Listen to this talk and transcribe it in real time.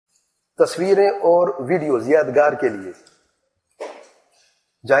तस्वीरें और वीडियोस यादगार के लिए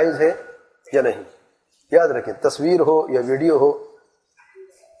जायज़ है या नहीं? याद रखें, तस्वीर हो या वीडियो हो,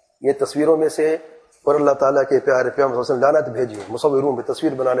 ये तस्वीरों में से, और अल्लाह ताला के प्यारे पैगंबर सल्लल्लाहु अलैहि वसल्लम लानत भेजी है मुसव्विरों में,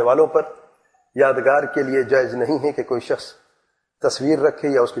 तस्वीर बनाने वालों पर। यादगार के लिए जायज़ नहीं है कि कोई शख्स तस्वीर रखे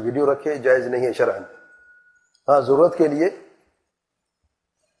या उसकी वीडियो रखे, जायज़ नहीं है शरअन। हाँ, ज़रूरत के लिए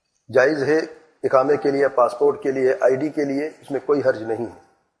जायज़ है, इकामे के लिए, पासपोर्ट के लिए, आईडी के लिए, इसमें कोई हर्ज नहीं है।